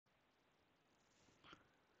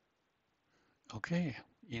Okay,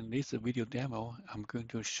 in this video demo, I'm going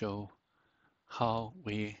to show how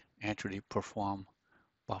we actually perform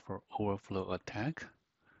buffer overflow attack.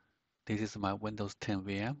 This is my Windows 10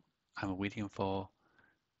 VM. I'm waiting for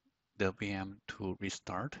the VM to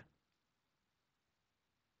restart.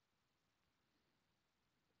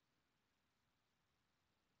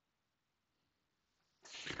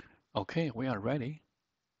 Okay, we are ready.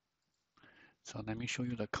 So let me show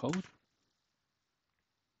you the code.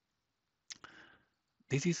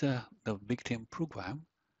 This is the victim program.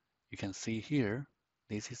 You can see here,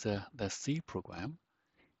 this is the C program.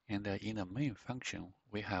 And in the main function,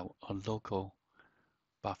 we have a local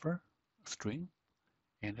buffer string.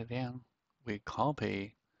 And then we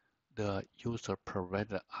copy the user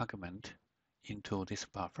provided argument into this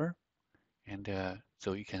buffer. And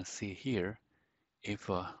so you can see here, if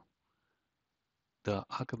the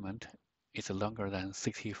argument is longer than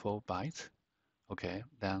 64 bytes, okay,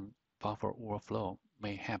 then buffer overflow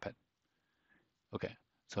may happen. Okay,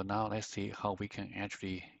 so now let's see how we can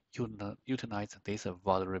actually utilize this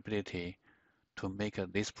vulnerability to make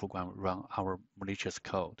this program run our malicious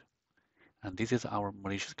code. And this is our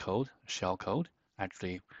malicious code, shellcode.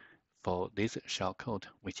 Actually, for this shellcode,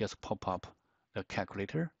 we just pop up the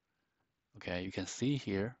calculator. Okay, you can see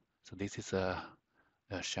here. So this is a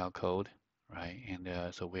shellcode, right? And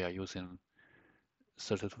so we are using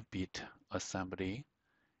 32-bit assembly,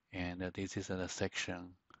 and this is a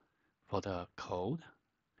section for the code.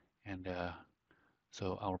 And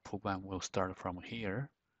so our program will start from here.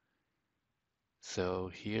 So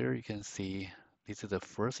here you can see this is the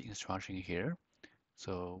first instruction here.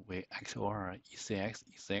 So we XOR ECX,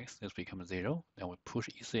 this becomes 0. Then we push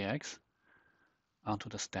ECX onto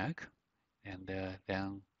the stack. And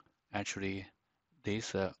then actually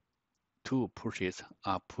these two pushes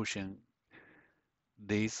are pushing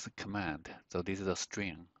this command. So this is a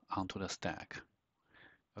string onto the stack.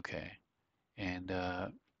 Okay. And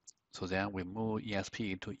so then we move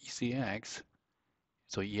ESP to ECX.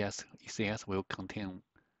 So ECX will contain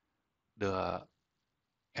the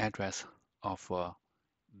address of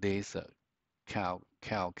this calc.exe.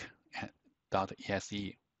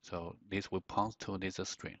 So this will point to this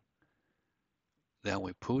string. Then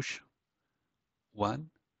we push 1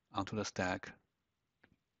 onto the stack.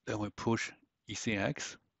 Then we push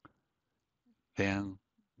ECX. Then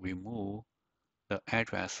we move the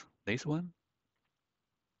address, this one,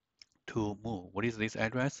 to move. What is this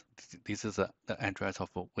address? This is the address of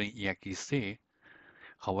WinExe.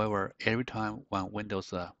 However, every time when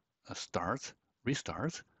Windows restarts,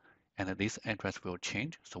 and this address will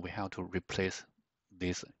change. So we have to replace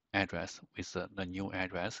this address with the new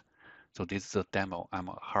address. So this is a demo. I'm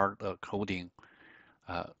hard coding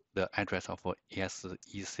the address of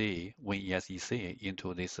WinExe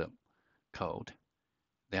into this code.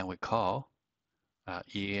 Then we call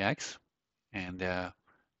EAX, and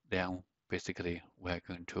then basically we're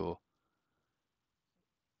going to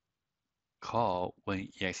call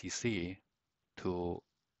WinExe to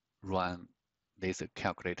run this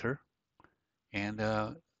calculator. And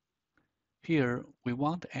here we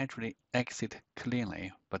want to actually exit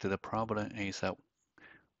cleanly, but the problem is that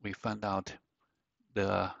we found out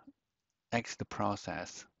the exit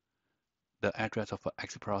process, the address of the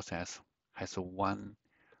exit process has one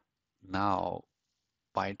null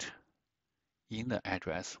byte in the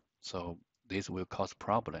address. So this will cause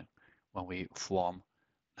problem when we form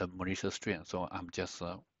the malicious string. So I'm just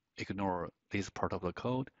ignore this part of the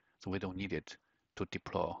code. So we don't need it to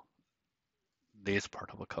deploy this part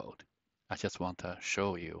of the code. I just want to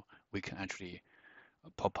show you we can actually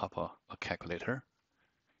pop up a calculator.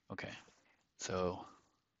 Okay, so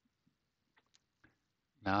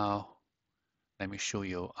now let me show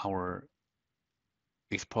you our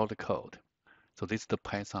exploit code. So this is the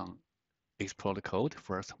Python exploit code.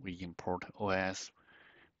 First, we import OS.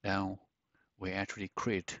 Then we actually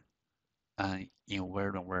create an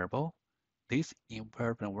environment variable. This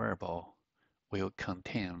environment variable will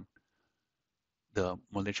contain the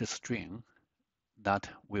malicious string that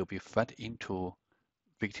will be fed into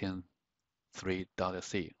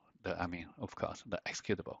victim3.c, of course, the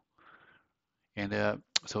executable. And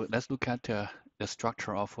so let's look at the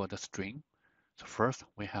structure of the string. So first,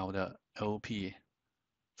 we have the OP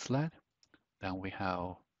sled. Then we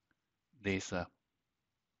have this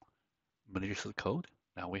malicious code.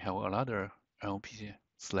 Then we have another OP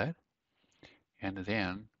sled. And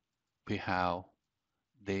then we have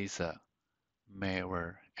this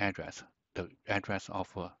malware address, the address of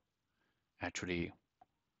actually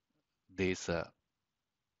this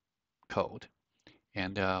code.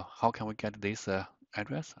 And how can we get this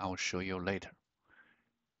address? I will show you later.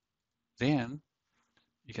 Then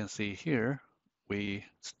you can see here, we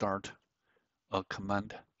start a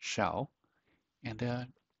command shell. And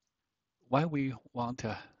why we want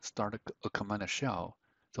to start a command shell?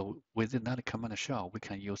 So within that command shell, we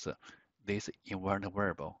can use this environment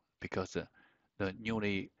variable because the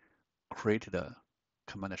newly created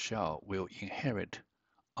command shell will inherit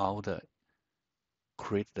all the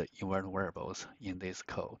created environment variables in this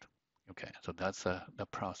code. Okay, so that's the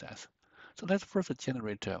process. So let's first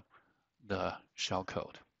generate the shell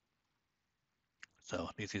code. So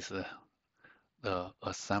this is the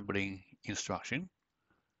assembling instruction,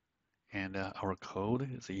 and our code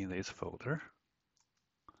is in this folder.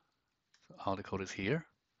 So all the code is here.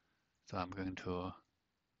 So I'm going to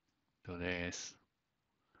do this.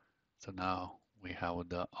 So now we have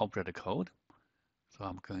the object code. So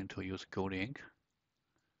I'm going to use goLink,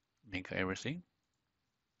 link everything.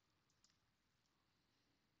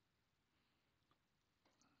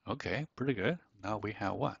 Okay, pretty good. Now we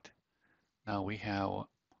have what? Now we have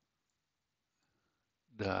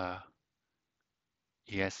the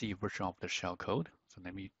ESE version of the shellcode. So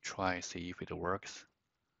let me try see if it works.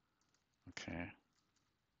 Okay.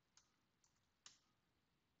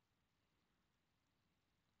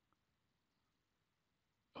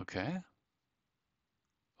 Okay.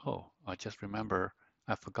 Oh, I just remember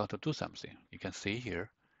I forgot to do something. You can see here,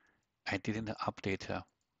 I didn't update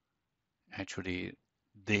actually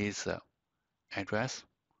this address,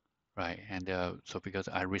 right? And so because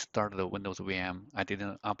I restarted the Windows VM, I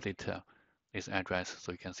didn't update this address,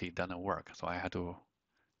 so you can see it doesn't work. So I had to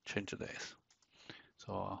change this.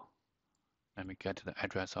 So let me get the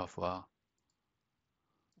address of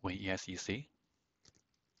WinESEC,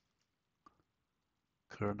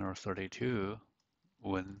 kernel 32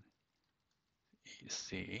 WinEC.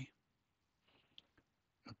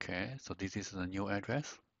 Okay, so this is the new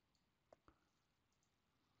address.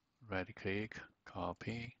 Right click,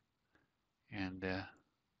 copy, and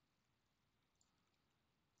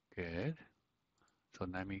good. So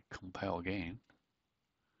let me compile again.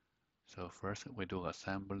 So first we do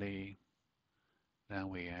assembly, then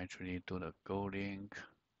we actually do the goLink.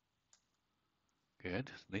 Good.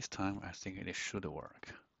 This time I think it should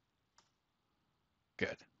work.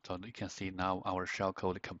 Good. So you can see now our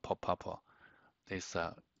shellcode can pop up this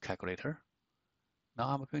calculator. Now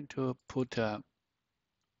I'm going to put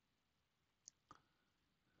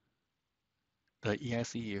the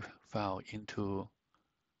ESE file into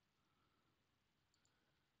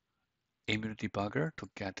Emule debugger to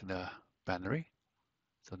get the binary.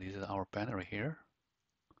 So this is our binary here.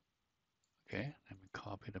 Okay, let me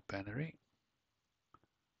copy the binary.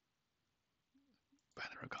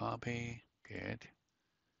 Binary copy. Good.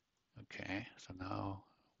 Okay, so now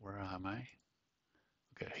where am I?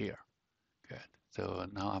 Okay, here. Good. So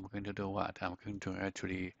now I'm going to do what? I'm going to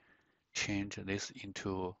actually change this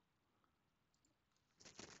into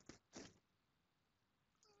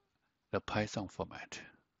the Python format.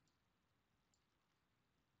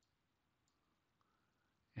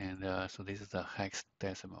 And so this is the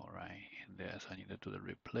hexadecimal, right? And so I need to do the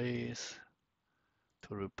replace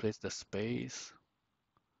to replace the space.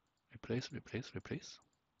 Replace.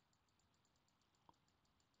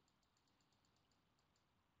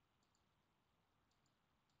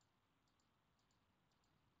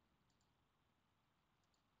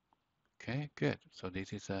 Okay, good. So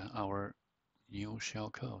this is our new shell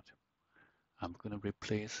code. I'm going to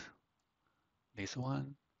replace this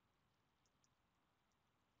one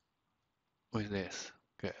with this.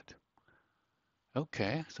 Good.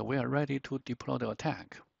 Okay, so we are ready to deploy the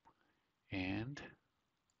attack. And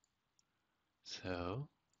so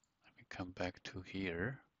let me come back to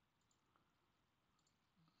here.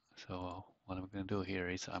 So what I'm going to do here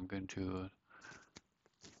is I'm going to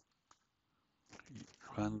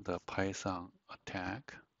run the Python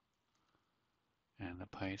attack and the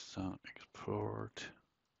Python export.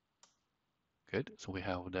 Good. So we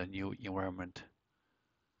have the new environment.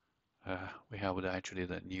 We have actually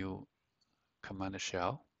the new command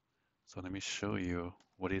shell. So let me show you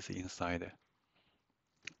what is inside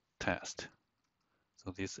test.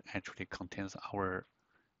 So this actually contains our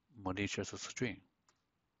malicious string.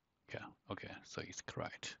 Yeah, okay, so it's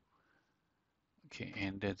correct. Okay,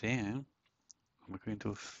 and then I'm going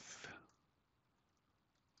to,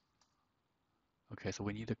 okay, so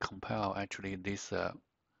we need to compile actually this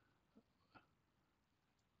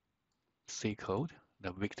C code,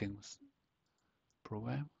 the victims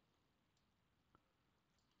program.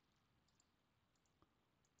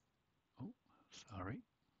 Oh, sorry.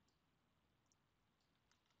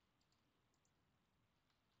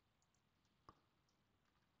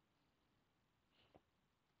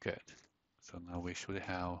 Good. So now we should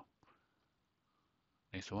have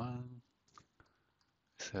this one.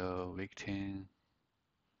 So victim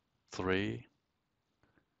 3.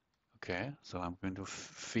 Okay, so I'm going to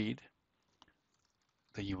feed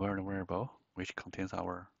the environment variable, which contains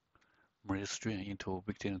our malicious string, into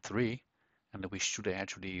victim 3, and we should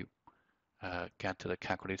actually get to the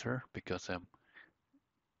calculator because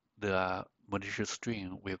the malicious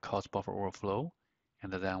string will cause buffer overflow,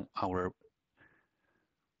 and then our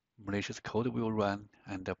malicious code will run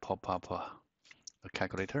and pop up a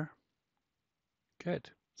calculator.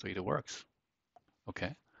 Good, so it works.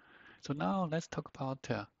 Okay, so now let's talk about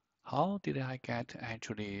how did I get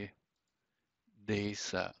actually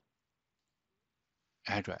this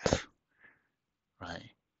address,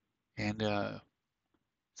 right? And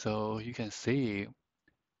so you can see,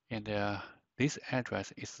 and this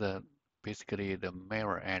address is basically the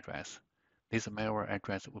malware address. This malware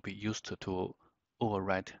address will be used to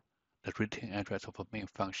overwrite the return address of a main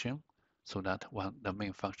function so that when the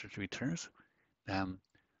main function returns, then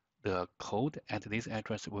the code at this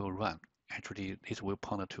address will run. Actually, this will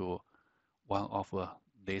point to one of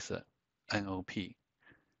this NOP.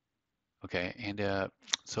 Okay, and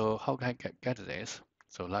so how can I get this?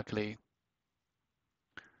 So luckily,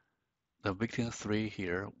 the victim 3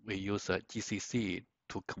 here, we use GCC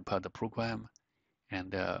to compile the program.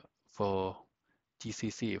 And for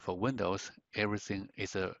GCC, for Windows, everything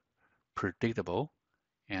is predictable.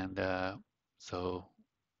 And so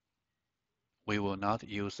we will not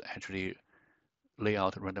use actually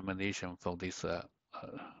layout randomization for this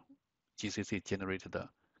GCC generated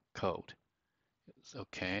code.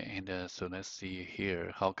 Okay, and so let's see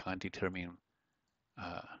here. Uh,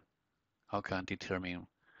 how can I determine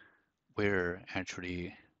where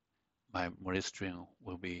actually my malicious string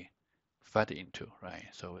will be fed into, right?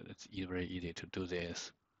 So it's very easy to do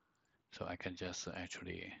this. So I can just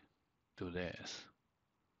actually do this.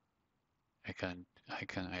 I can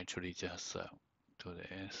actually just do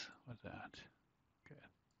this with that. Good.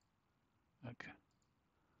 Okay.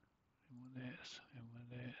 Remove this. Remove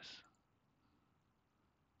this.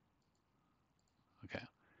 Okay.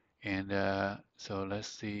 And so let's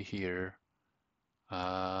see here.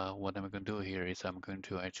 What I'm going to do here is I'm going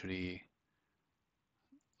to actually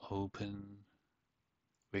open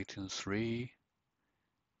victim 3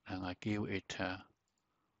 and I give it a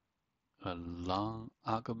long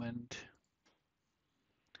argument.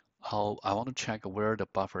 I want to check where the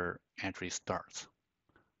buffer entry starts.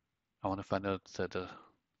 I want to find out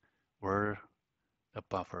where the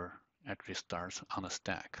buffer entry starts on the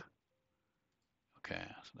stack. Okay,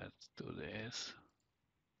 so let's do this.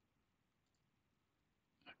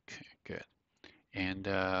 Okay, good. And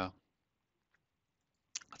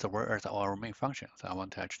so where is our main function? So I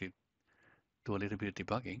want to actually do a little bit of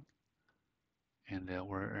debugging. And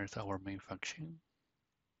where is our main function?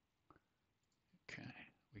 Okay,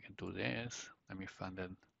 we can do this. Let me find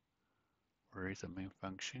out where is the main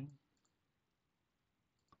function.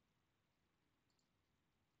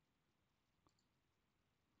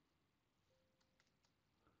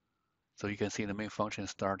 So you can see the main function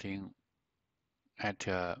starting at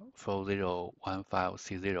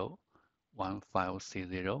 4015C0,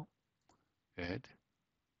 15C0. Good.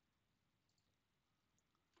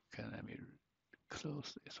 Okay, let me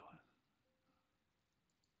close this one.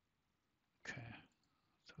 Okay,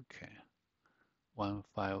 it's okay.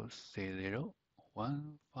 15C0,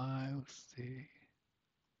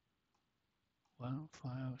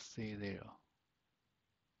 15C0.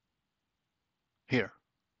 Here.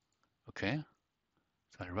 Okay.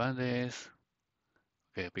 So I run this.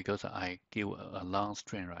 Okay, because I give a long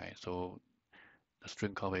string, right? So the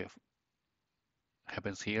string copy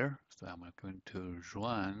happens here. So I'm going to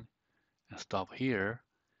run and stop here.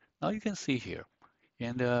 Now you can see here.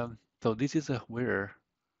 And so this is where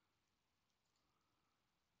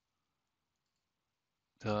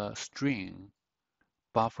the string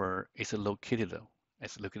buffer is located.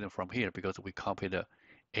 It's located from here because we copied the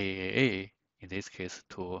AAA, in this case,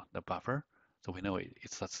 to the buffer. So we know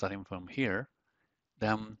it's starting from here.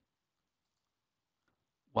 Then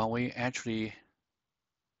when we actually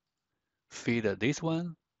feed this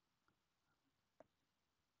one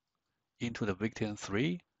into the victim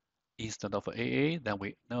 3 instead of AA, then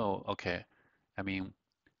we know, okay, I mean,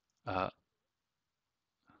 uh,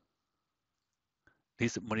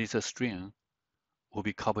 this malicious string will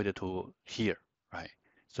be copied to here, right?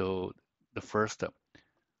 So the first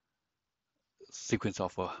sequence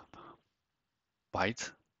of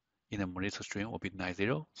bytes in the malicious string will be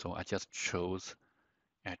 90. So I just chose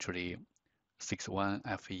actually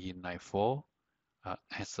 61FE94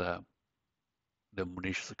 as the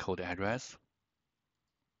malicious code address.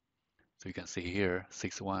 So you can see here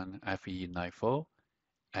 61FE94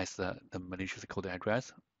 as the malicious code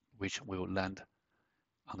address, which will land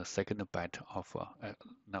on the second byte of,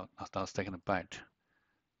 no, not second byte,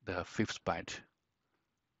 the fifth byte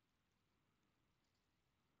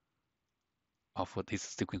of this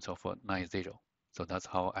sequence of 90. So that's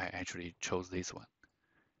how I actually chose this one.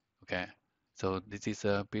 Okay, so this is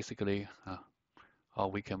basically how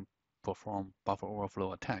we can perform buffer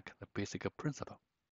overflow attack, the basic principle.